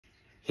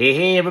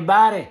Hey,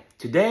 everybody.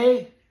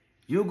 Today,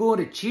 you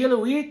going to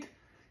chill with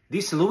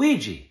this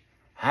Luigi.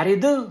 How do you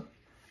do?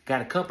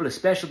 Got a couple of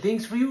special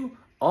things for you,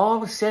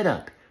 all set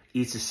up.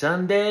 It's a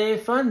Sunday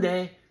fun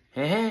day.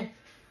 Hey.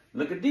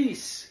 Look at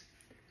this.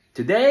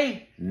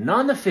 Today,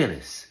 none of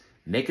Phyllis.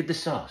 Make it the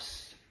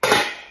sauce.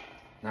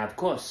 Now, of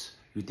course,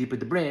 you dip it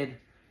the bread.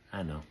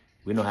 I know.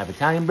 We don't have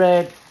Italian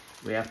bread.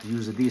 We have to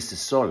use this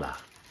sola.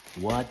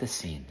 What a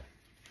scene.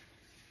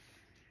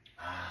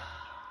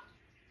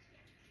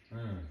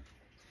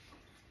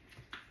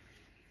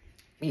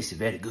 It's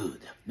very good.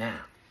 Now,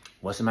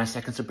 what's my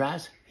second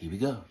surprise? Here we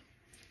go.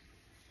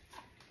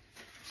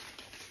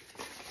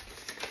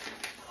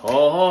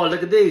 Oh,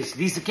 look at this.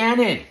 This is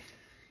cannon.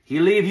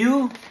 He leave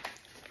you.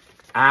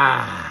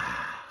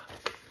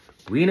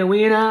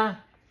 Winner,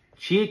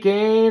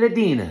 chicken at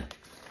dinner.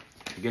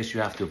 I guess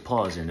you have to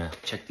pause and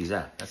check these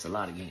out. That's a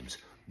lot of games.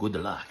 Good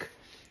luck.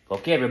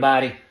 Okay,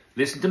 everybody,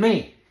 listen to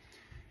me.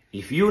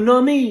 If you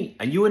know me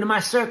and you in my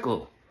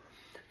circle,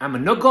 I'm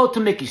going to go to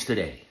Mickey's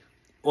today.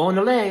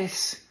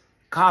 Unless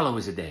Carlo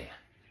is there.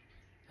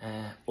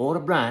 Or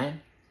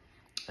Brian.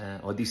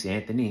 Or this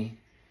Anthony.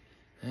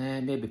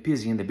 Maybe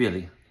Pizzy and the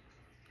Billy.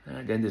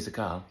 Then there's a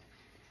Carl.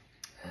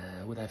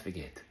 What did I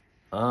forget?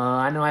 Oh,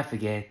 I know I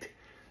forget.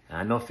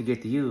 I don't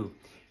forget you.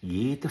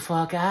 Get the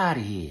fuck out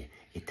of here.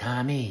 It's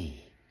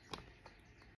Tommy.